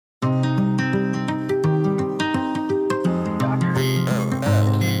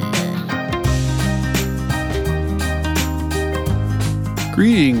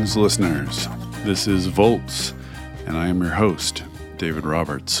Greetings, listeners. This is Volts, and I am your host, David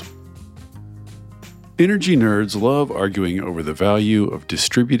Roberts. Energy nerds love arguing over the value of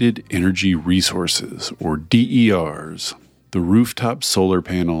distributed energy resources, or DERs, the rooftop solar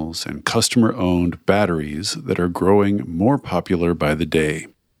panels and customer-owned batteries that are growing more popular by the day.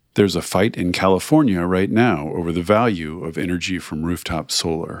 There's a fight in California right now over the value of energy from rooftop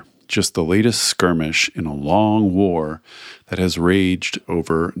solar, just the latest skirmish in a long war that has raged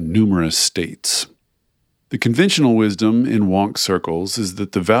over numerous states. The conventional wisdom in wonk circles is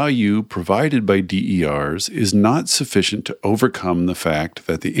that the value provided by DERs is not sufficient to overcome the fact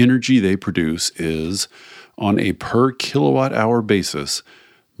that the energy they produce is, on a per kilowatt-hour basis,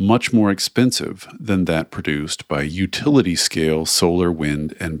 much more expensive than that produced by utility-scale solar,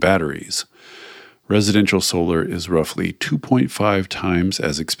 wind, and batteries. Residential solar is roughly 2.5 times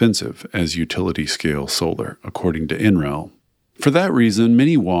as expensive as utility-scale solar, according to NREL. For that reason,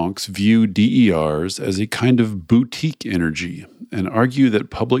 many wonks view DERs as a kind of boutique energy and argue that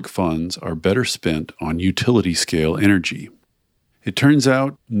public funds are better spent on utility-scale energy. It turns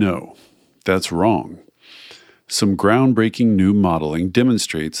out, no, that's wrong. Some groundbreaking new modeling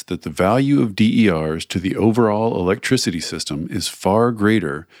demonstrates that the value of DERs to the overall electricity system is far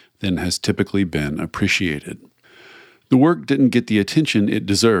greater than has typically been appreciated. The work didn't get the attention it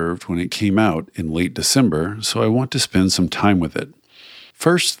deserved when it came out in late December, so I want to spend some time with it.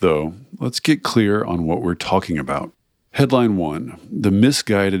 First, though, let's get clear on what we're talking about. Headline 1, the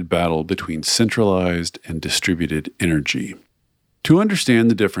misguided battle between centralized and distributed energy. To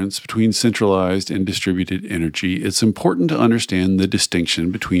understand the difference between centralized and distributed energy, it's important to understand the distinction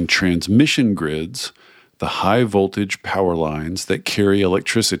between transmission grids, the high-voltage power lines that carry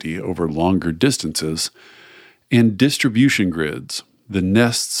electricity over longer distances, and distribution grids, the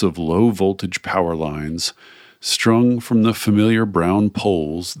nests of low-voltage power lines strung from the familiar brown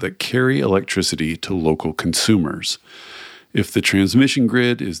poles that carry electricity to local consumers. If the transmission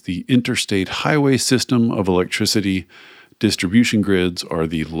grid is the interstate highway system of electricity, distribution grids are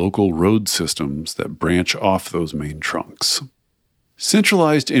the local road systems that branch off those main trunks.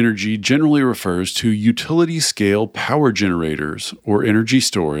 Centralized energy generally refers to utility-scale power generators or energy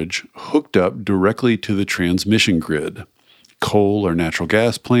storage hooked up directly to the transmission grid. Coal or natural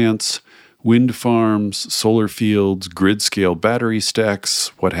gas plants, wind farms, solar fields, grid-scale battery stacks,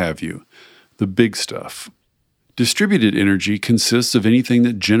 what have you. The big stuff. Distributed energy consists of anything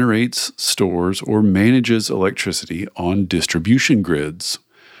that generates, stores, or manages electricity on distribution grids.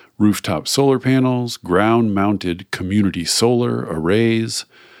 Rooftop solar panels, ground-mounted community solar arrays,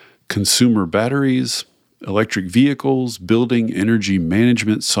 consumer batteries, electric vehicles, building energy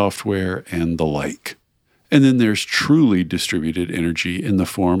management software, and the like. And then there's truly distributed energy in the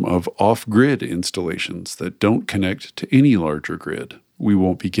form of off-grid installations that don't connect to any larger grid. We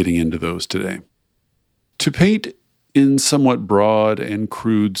won't be getting into those today. To paint in somewhat broad and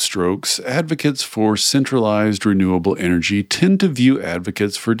crude strokes, advocates for centralized renewable energy tend to view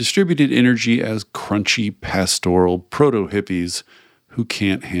advocates for distributed energy as crunchy, pastoral proto-hippies who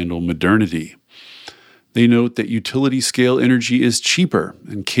can't handle modernity. They note that utility-scale energy is cheaper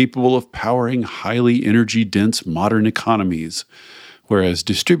and capable of powering highly energy-dense modern economies, whereas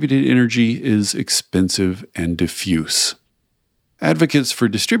distributed energy is expensive and diffuse. Advocates for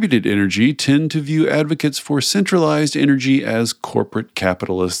distributed energy tend to view advocates for centralized energy as corporate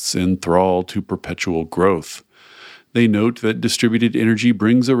capitalists enthralled to perpetual growth. They note that distributed energy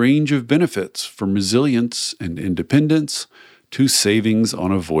brings a range of benefits, from resilience and independence to savings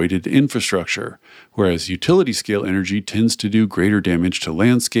on avoided infrastructure, whereas utility-scale energy tends to do greater damage to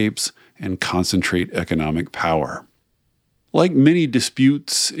landscapes and concentrate economic power. Like many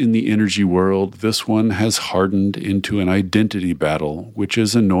disputes in the energy world, this one has hardened into an identity battle, which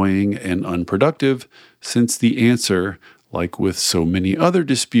is annoying and unproductive, since the answer, like with so many other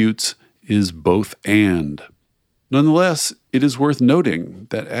disputes, is both and. Nonetheless, it is worth noting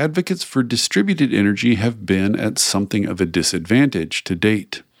that advocates for distributed energy have been at something of a disadvantage to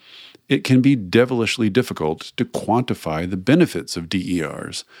date. It can be devilishly difficult to quantify the benefits of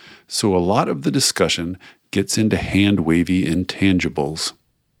DERs, so a lot of the discussion gets into hand-wavy intangibles.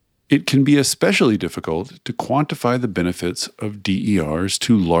 It can be especially difficult to quantify the benefits of DERs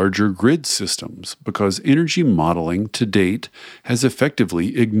to larger grid systems because energy modeling to date has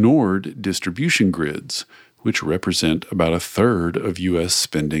effectively ignored distribution grids, which represent about a third of U.S.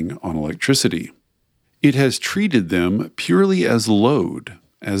 spending on electricity. It has treated them purely as load,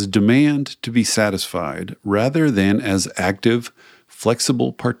 as demand to be satisfied, rather than as active,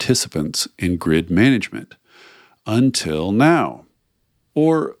 flexible participants in grid management. Until now.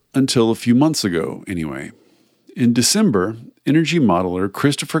 Or until a few months ago, anyway. In December, energy modeler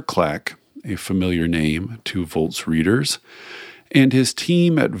Christopher Clack, a familiar name to Volt's readers, and his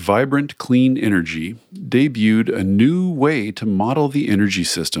team at Vibrant Clean Energy debuted a new way to model the energy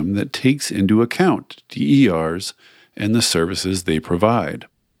system that takes into account DERs and the services they provide.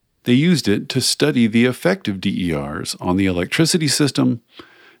 They used it to study the effect of DERs on the electricity system,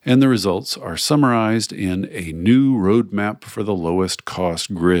 and the results are summarized in a new roadmap for the lowest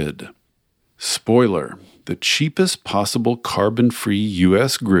cost grid. Spoiler: the cheapest possible carbon-free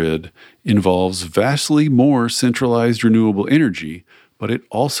U.S. grid involves vastly more centralized renewable energy, but it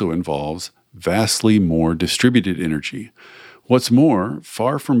also involves vastly more distributed energy. What's more,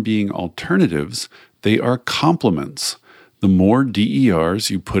 far from being alternatives, they are complements. The more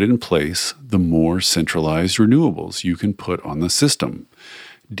DERs you put in place, the more centralized renewables you can put on the system.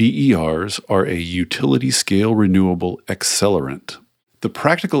 DERs are a utility-scale renewable accelerant. The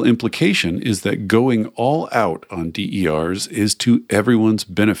practical implication is that going all out on DERs is to everyone's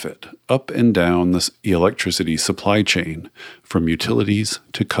benefit, up and down the electricity supply chain, from utilities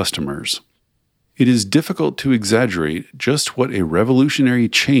to customers. It is difficult to exaggerate just what a revolutionary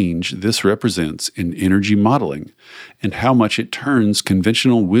change this represents in energy modeling and how much it turns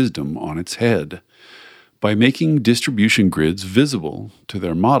conventional wisdom on its head. By making distribution grids visible to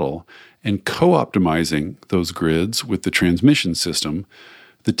their model and co-optimizing those grids with the transmission system,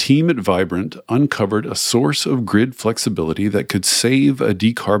 the team at Vibrant uncovered a source of grid flexibility that could save a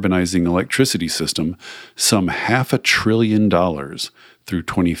decarbonizing electricity system some $500 billion through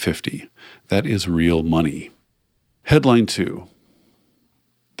 2050. That is real money. Headline 2.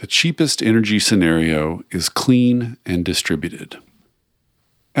 The cheapest energy scenario is clean and distributed.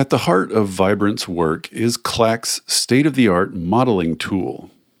 At the heart of Vibrant's work is Clack's state-of-the-art modeling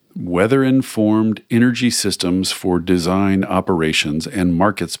tool, Weather-Informed Energy Systems for Design Operations and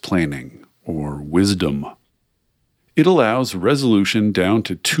Markets Planning, or WISDOM. It allows resolution down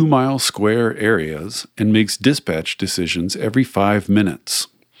to 2-mile square areas and makes dispatch decisions every 5 minutes.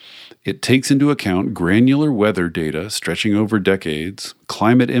 It takes into account granular weather data stretching over decades,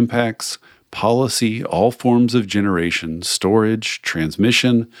 climate impacts, policy, all forms of generation, storage,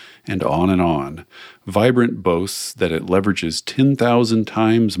 transmission, and on and on. Vibrant boasts that it leverages 10,000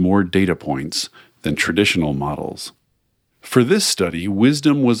 times more data points than traditional models. For this study,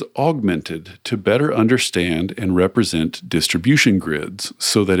 WISDOM was augmented to better understand and represent distribution grids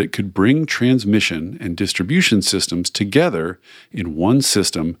so that it could bring transmission and distribution systems together in one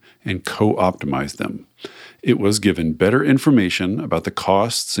system and co-optimize them. It was given better information about the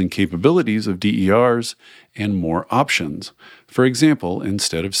costs and capabilities of DERs and more options. For example,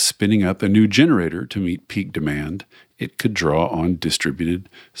 instead of spinning up a new generator to meet peak demand, it could draw on distributed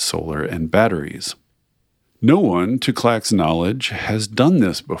solar and batteries. No one, to Clack's knowledge, has done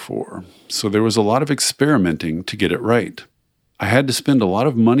this before, so there was a lot of experimenting to get it right. I had to spend a lot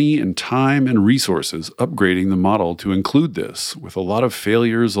of money and time and resources upgrading the model to include this, with a lot of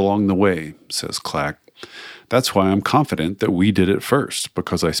failures along the way, says Clack. That's why I'm confident that we did it first,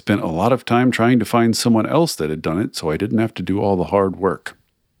 because I spent a lot of time trying to find someone else that had done it so I didn't have to do all the hard work.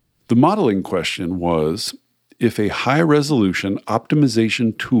 The modeling question was, if a high-resolution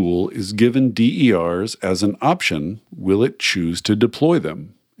optimization tool is given DERs as an option, will it choose to deploy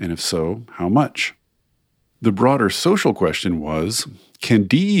them? And if so, how much? The broader social question was, can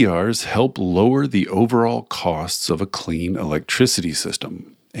DERs help lower the overall costs of a clean electricity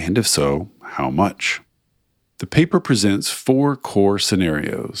system? And if so, how much? The paper presents 4 core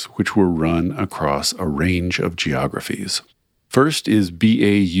scenarios, which were run across a range of geographies. First is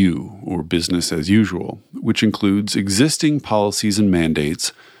BAU, or business as usual, which includes existing policies and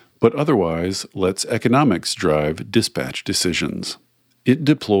mandates, but otherwise lets economics drive dispatch decisions. It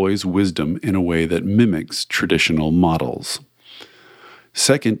deploys WISDOM in a way that mimics traditional models.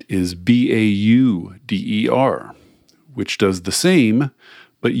 Second is BAU DER, which does the same,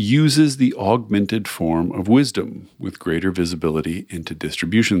 but uses the augmented form of WISDOM with greater visibility into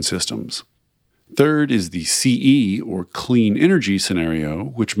distribution systems. Third is the CE, or clean energy scenario,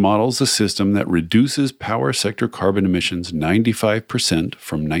 which models a system that reduces power sector carbon emissions 95%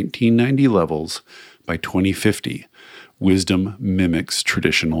 from 1990 levels by 2050. WISDOM mimics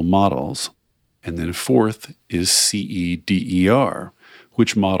traditional models. And then fourth is CEDER,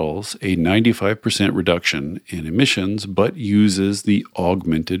 which models a 95% reduction in emissions but uses the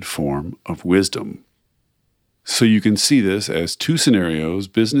augmented form of WISDOM. So you can see this as 2 scenarios,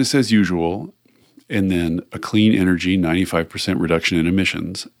 business as usual, and then a clean energy 95% reduction in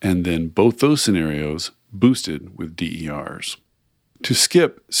emissions, and then both those scenarios boosted with DERs. To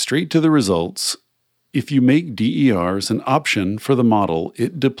skip straight to the results, If you make DERs an option for the model,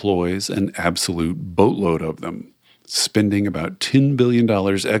 it deploys an absolute boatload of them, spending about $10 billion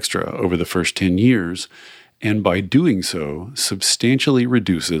extra over the first 10 years, and by doing so, substantially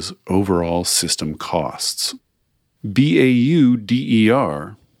reduces overall system costs. BAU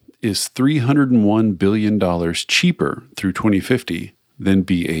DER is $301 billion cheaper through 2050 than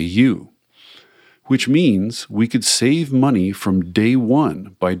BAU, which means we could save money from day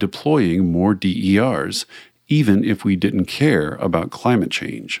one by deploying more DERs, even if we didn't care about climate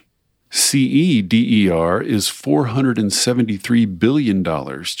change. CE DER is $473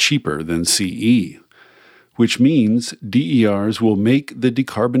 billion cheaper than CE, which means DERs will make the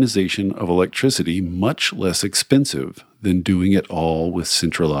decarbonization of electricity much less expensive than doing it all with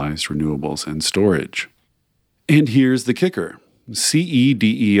centralized renewables and storage. And here's the kicker. CE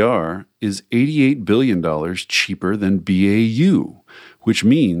DER is $88 billion cheaper than BAU, which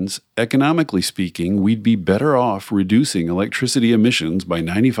means, economically speaking, we'd be better off reducing electricity emissions by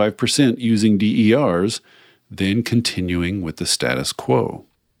 95% using DERs than continuing with the status quo.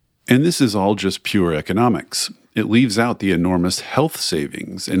 And this is all just pure economics. It leaves out the enormous health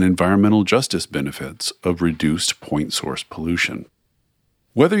savings and environmental justice benefits of reduced point source pollution.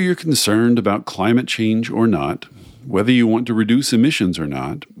 Whether you're concerned about climate change or not, whether you want to reduce emissions or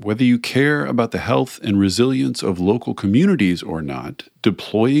not, whether you care about the health and resilience of local communities or not,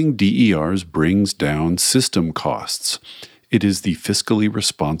 deploying DERs brings down system costs. It is the fiscally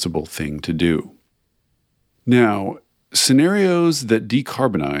responsible thing to do. Now, scenarios that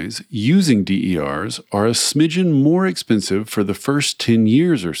decarbonize using DERs are a smidgen more expensive for the first 10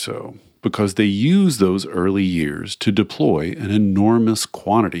 years or so, because they use those early years to deploy an enormous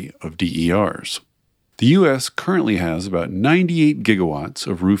quantity of DERs. The U.S. currently has about 98 gigawatts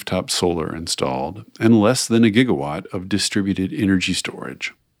of rooftop solar installed and less than a gigawatt of distributed energy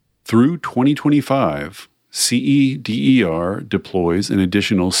storage. Through 2025, CE DER deploys an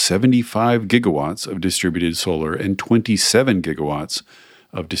additional 75 gigawatts of distributed solar and 27 gigawatts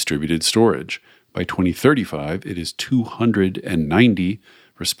of distributed storage. By 2035, it is 290,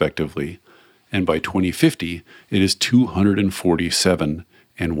 respectively, and by 2050, it is 247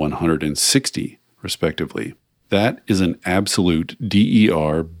 and 160, respectively. That is an absolute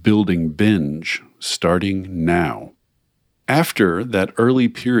DER building binge starting now. After that early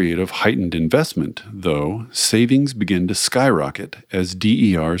period of heightened investment, though, savings begin to skyrocket as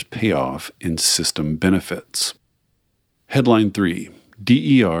DERs pay off in system benefits. Headline 3.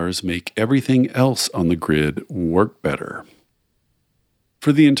 DERs make everything else on the grid work better.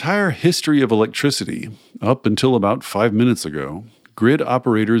 For the entire history of electricity, up until about 5 minutes ago, grid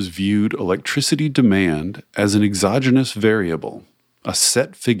operators viewed electricity demand as an exogenous variable, a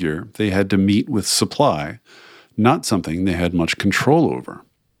set figure they had to meet with supply, not something they had much control over.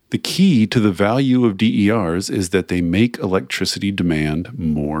 The key to the value of DERs is that they make electricity demand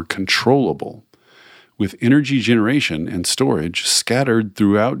more controllable. With energy generation and storage scattered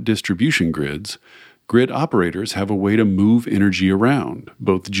throughout distribution grids, grid operators have a way to move energy around,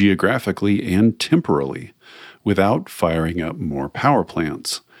 both geographically and temporally, without firing up more power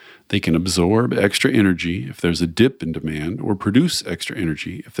plants. They can absorb extra energy if there's a dip in demand or produce extra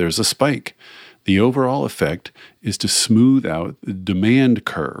energy if there's a spike. The overall effect is to smooth out the demand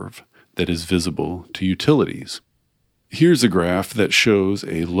curve that is visible to utilities. Here's a graph that shows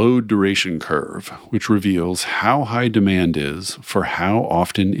a load duration curve, which reveals how high demand is for how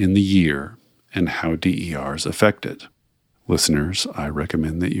often in the year and how DERs affect it. Listeners, I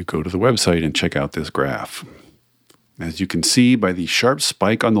recommend that you go to the website and check out this graph. As you can see by the sharp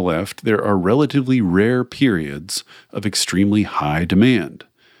spike on the left, there are relatively rare periods of extremely high demand.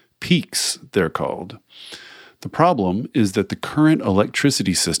 Peaks, they're called. The problem is that the current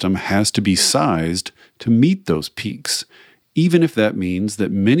electricity system has to be sized to meet those peaks, even if that means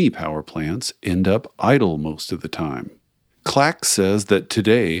that many power plants end up idle most of the time. CLAC says that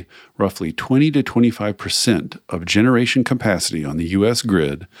today, roughly 20 to 25% of generation capacity on the U.S.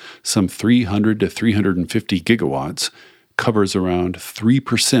 grid, some 300 to 350 gigawatts, covers around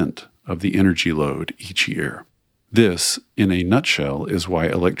 3% of the energy load each year. This, in a nutshell, is why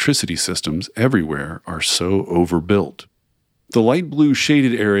electricity systems everywhere are so overbuilt. The light blue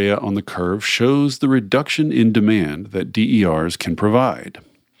shaded area on the curve shows the reduction in demand that DERs can provide.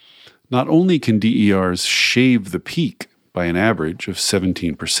 Not only can DERs shave the peak by an average of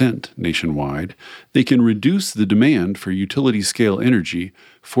 17% nationwide, they can reduce the demand for utility-scale energy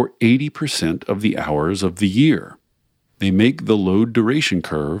for 80% of the hours of the year. They make the load duration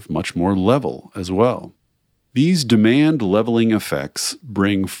curve much more level as well. These demand leveling effects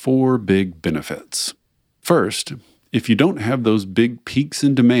bring 4 big benefits. First, If you don't have those big peaks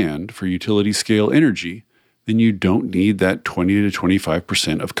in demand for utility scale energy, then you don't need that 20 to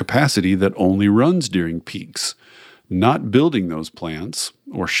 25% of capacity that only runs during peaks. Not building those plants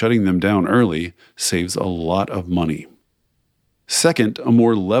or shutting them down early saves a lot of money. Second, a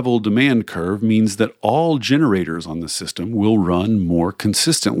more level demand curve means that all generators on the system will run more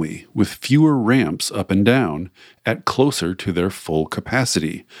consistently, with fewer ramps up and down at closer to their full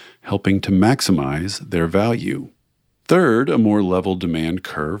capacity, helping to maximize their value. Third, a more level demand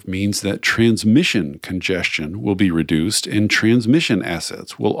curve means that transmission congestion will be reduced and transmission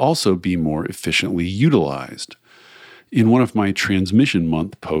assets will also be more efficiently utilized. In one of my Transmission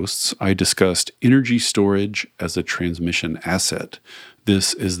Month posts, I discussed energy storage as a transmission asset.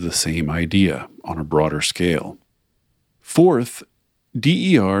 This is the same idea on a broader scale. Fourth,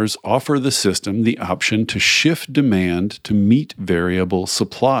 DERs offer the system the option to shift demand to meet variable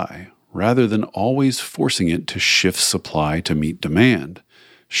supply, rather than always forcing it to shift supply to meet demand.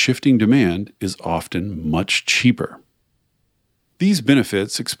 Shifting demand is often much cheaper. These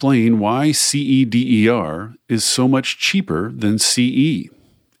benefits explain why CEDER is so much cheaper than CE,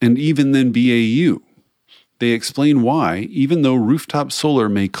 and even than BAU. They explain why, even though rooftop solar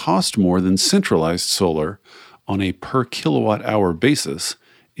may cost more than centralized solar on a per kilowatt-hour basis,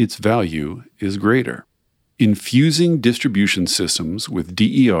 its value is greater. Infusing distribution systems with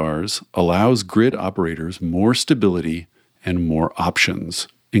DERs allows grid operators more stability and more options,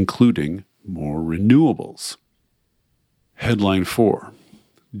 including more renewables. Headline 4.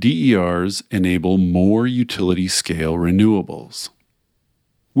 DERs enable more utility-scale renewables.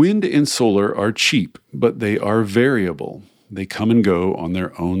 Wind and solar are cheap, but they are variable. They come and go on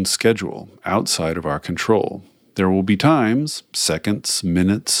their own schedule, outside of our control. There will be times, seconds,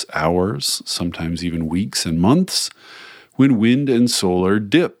 minutes, hours, sometimes even weeks and months, when wind and solar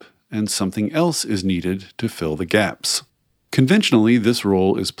dip and something else is needed to fill the gaps. Conventionally, this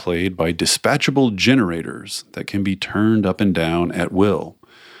role is played by dispatchable generators that can be turned up and down at will.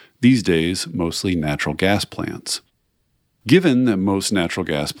 These days, mostly natural gas plants. Given that most natural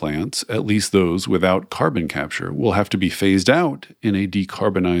gas plants, at least those without carbon capture, will have to be phased out in a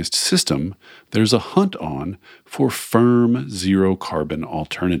decarbonized system, there's a hunt on for firm zero-carbon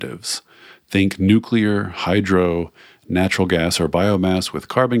alternatives. Think nuclear, hydro, natural gas or biomass with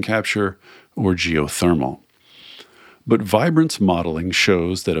carbon capture, or geothermal. But Vibrance modeling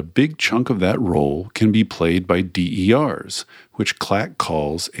shows that a big chunk of that role can be played by DERs, which CLAC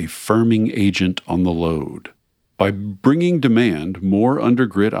calls a firming agent on the load. By bringing demand more under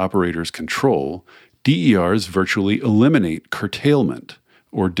grid operators' control, DERs virtually eliminate curtailment,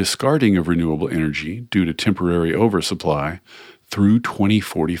 or discarding of renewable energy due to temporary oversupply, through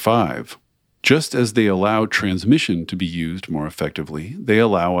 2045. Just as they allow transmission to be used more effectively, they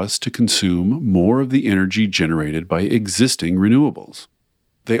allow us to consume more of the energy generated by existing renewables.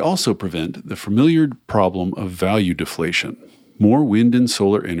 They also prevent the familiar problem of value deflation. More wind and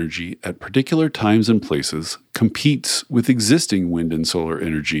solar energy at particular times and places competes with existing wind and solar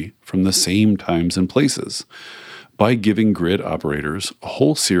energy from the same times and places. By giving grid operators a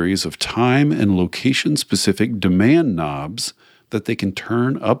whole series of time and location-specific demand knobs that they can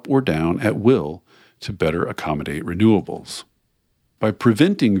turn up or down at will to better accommodate renewables. By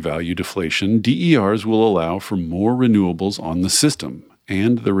preventing value deflation, DERs will allow for more renewables on the system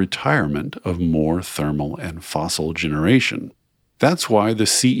and the retirement of more thermal and fossil generation. That's why the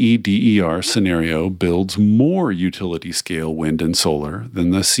CEDER scenario builds more utility-scale wind and solar than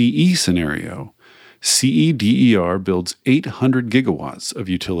the CE scenario. CEDER builds 800 gigawatts of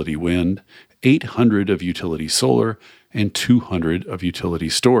utility wind, 800 of utility solar, and 200 of utility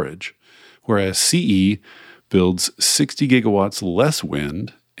storage, whereas CE builds 60 gigawatts less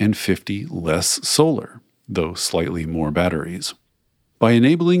wind and 50 less solar, though slightly more batteries. By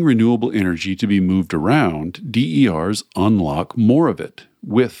enabling renewable energy to be moved around, DERs unlock more of it,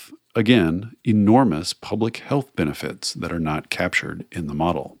 with, again, enormous public health benefits that are not captured in the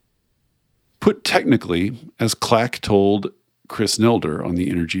model. Put technically, as CLAC told Chris Nelder on the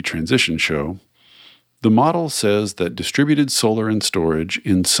Energy Transition Show, the model says that distributed solar and storage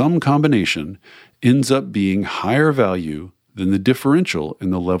in some combination ends up being higher value than the differential in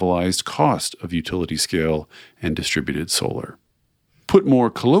the levelized cost of utility scale and distributed solar. Put more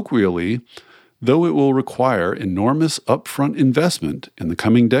colloquially, though it will require enormous upfront investment in the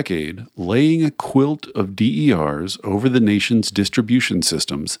coming decade, laying a quilt of DERs over the nation's distribution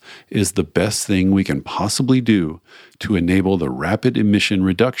systems is the best thing we can possibly do to enable the rapid emission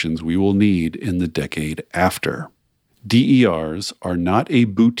reductions we will need in the decade after. DERs are not a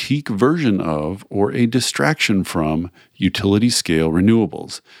boutique version of or a distraction from utility-scale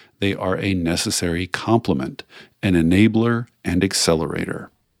renewables. They are a necessary complement, an enabler and accelerator.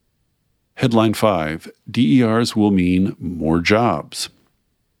 Headline 5, DERs will mean more jobs.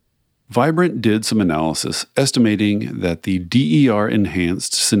 Vibrant did some analysis estimating that the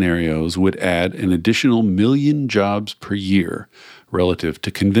DER-enhanced scenarios would add an additional 1 million jobs per year relative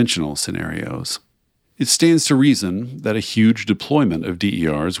to conventional scenarios. It stands to reason that a huge deployment of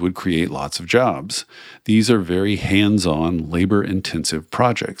DERs would create lots of jobs. These are very hands-on, labor-intensive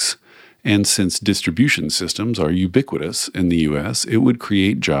projects. And since distribution systems are ubiquitous in the U.S., it would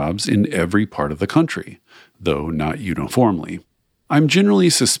create jobs in every part of the country, though not uniformly. I'm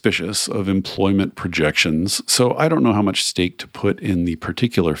generally suspicious of employment projections, so I don't know how much stake to put in the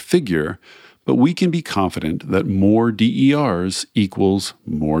particular figure, but we can be confident that more DERs equals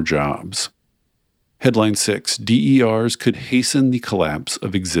more jobs. Headline 6, DERs could hasten the collapse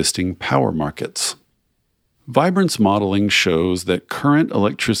of existing power markets. Vibrant's modeling shows that current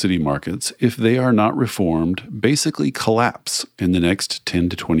electricity markets, if they are not reformed, basically collapse in the next 10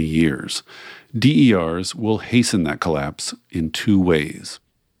 to 20 years. DERs will hasten that collapse in 2 ways.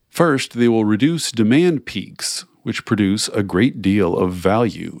 First, they will reduce demand peaks, which produce a great deal of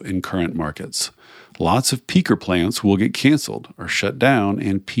value in current markets. Lots of peaker plants will get canceled or shut down,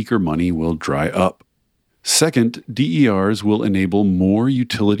 and peaker money will dry up. Second, DERs will enable more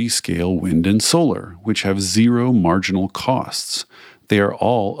utility-scale wind and solar, which have zero marginal costs. They are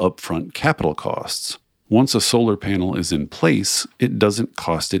all upfront capital costs. Once a solar panel is in place, it doesn't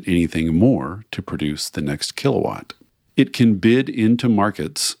cost it anything more to produce the next kilowatt. It can bid into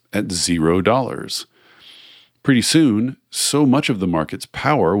markets at $0. Pretty soon, so much of the market's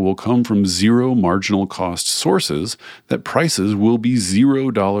power will come from zero marginal cost sources that prices will be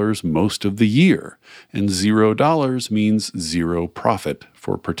 $0 most of the year, and $0 means zero profit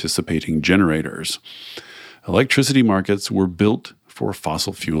for participating generators. Electricity markets were built for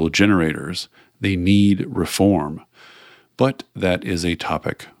fossil fuel generators. They need reform. But that is a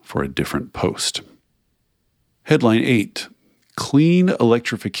topic for a different post. Headline 8, Clean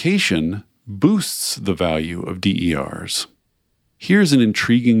electrification boosts the value of DERs. Here's an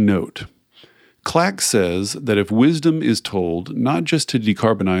intriguing note. Clack says that if wisdom is told not just to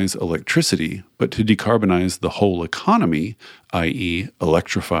decarbonize electricity, but to decarbonize the whole economy, i.e.,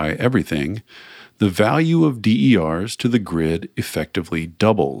 electrify everything, the value of DERs to the grid effectively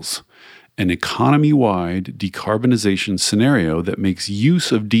doubles. An economy-wide decarbonization scenario that makes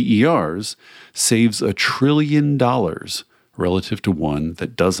use of DERs saves $1 trillion relative to one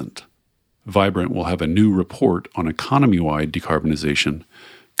that doesn't. Vibrant will have a new report on economy-wide decarbonization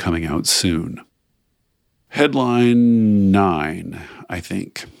coming out soon. Headline 9, I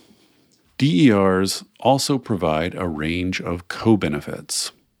think. DERs also provide a range of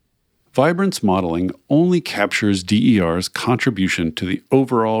co-benefits. Vibrant's modeling only captures DER's contribution to the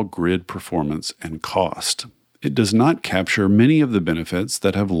overall grid performance and cost. It does not capture many of the benefits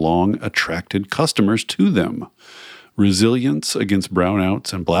that have long attracted customers to them. Resilience against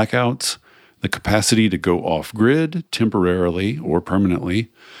brownouts and blackouts, the capacity to go off-grid temporarily or permanently,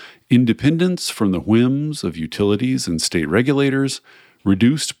 independence from the whims of utilities and state regulators,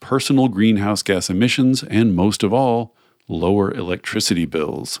 reduced personal greenhouse gas emissions, and most of all, lower electricity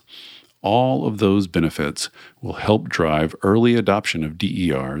bills. All of those benefits will help drive early adoption of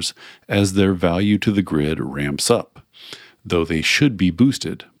DERs as their value to the grid ramps up, though they should be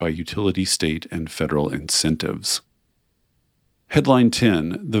boosted by utility, state, and federal incentives. Headline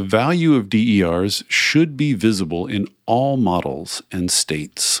 10, the value of DERs should be visible in all models and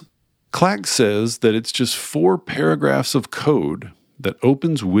states. Clack says that it's just 4 paragraphs of code that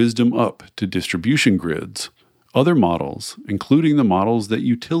opens wisdom up to distribution grids. Other models, including the models that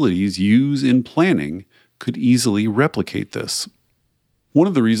utilities use in planning, could easily replicate this. One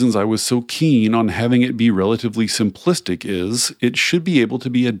of the reasons I was so keen on having it be relatively simplistic is it should be able to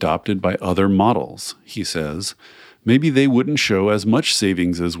be adopted by other models, he says. Maybe they wouldn't show as much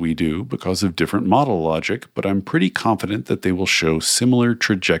savings as we do because of different model logic, but I'm pretty confident that they will show similar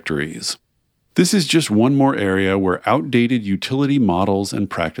trajectories. This is just one more area where outdated utility models and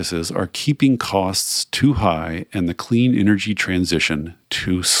practices are keeping costs too high and the clean energy transition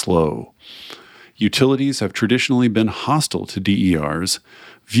too slow. Utilities have traditionally been hostile to DERs,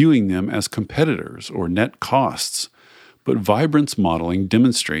 viewing them as competitors or net costs, but Vibrant's modeling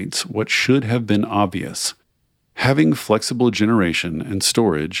demonstrates what should have been obvious. Having flexible generation and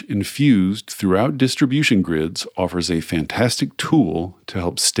storage infused throughout distribution grids offers a fantastic tool to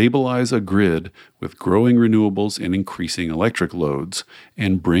help stabilize a grid with growing renewables and increasing electric loads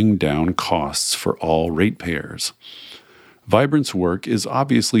and bring down costs for all ratepayers. Vibrant's work is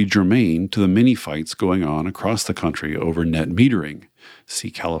obviously germane to the many fights going on across the country over net metering, see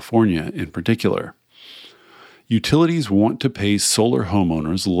California in particular. Utilities want to pay solar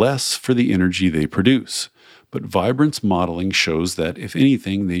homeowners less for the energy they produce, but Vibrant's modeling shows that, if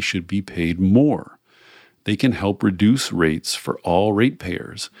anything, they should be paid more. They can help reduce rates for all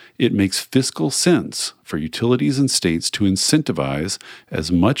ratepayers. It makes fiscal sense for utilities and states to incentivize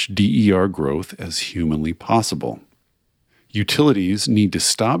as much DER growth as humanly possible. Utilities need to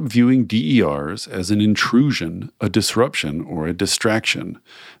stop viewing DERs as an intrusion, a disruption, or a distraction.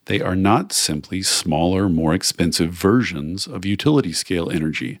 They are not simply smaller, more expensive versions of utility-scale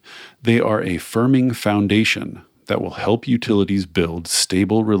energy. They are a firming foundation that will help utilities build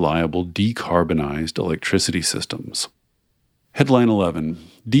stable, reliable, decarbonized electricity systems. Headline 11.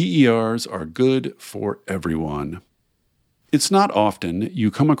 DERs are good for everyone. It's not often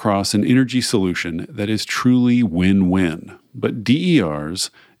you come across an energy solution that is truly win-win, but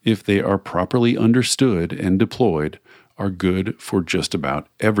DERs, if they are properly understood and deployed, are good for just about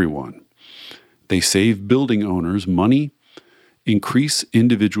everyone. They save building owners money, increase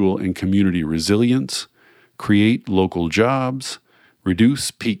individual and community resilience, create local jobs,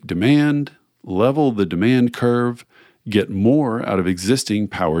 reduce peak demand, level the demand curve, get more out of existing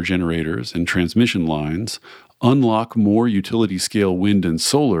power generators and transmission lines, unlock more utility-scale wind and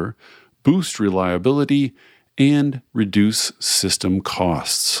solar, boost reliability, and reduce system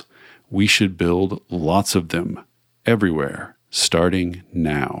costs. We should build lots of them, everywhere, starting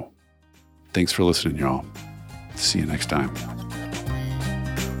now. Thanks for listening, y'all. See you next time.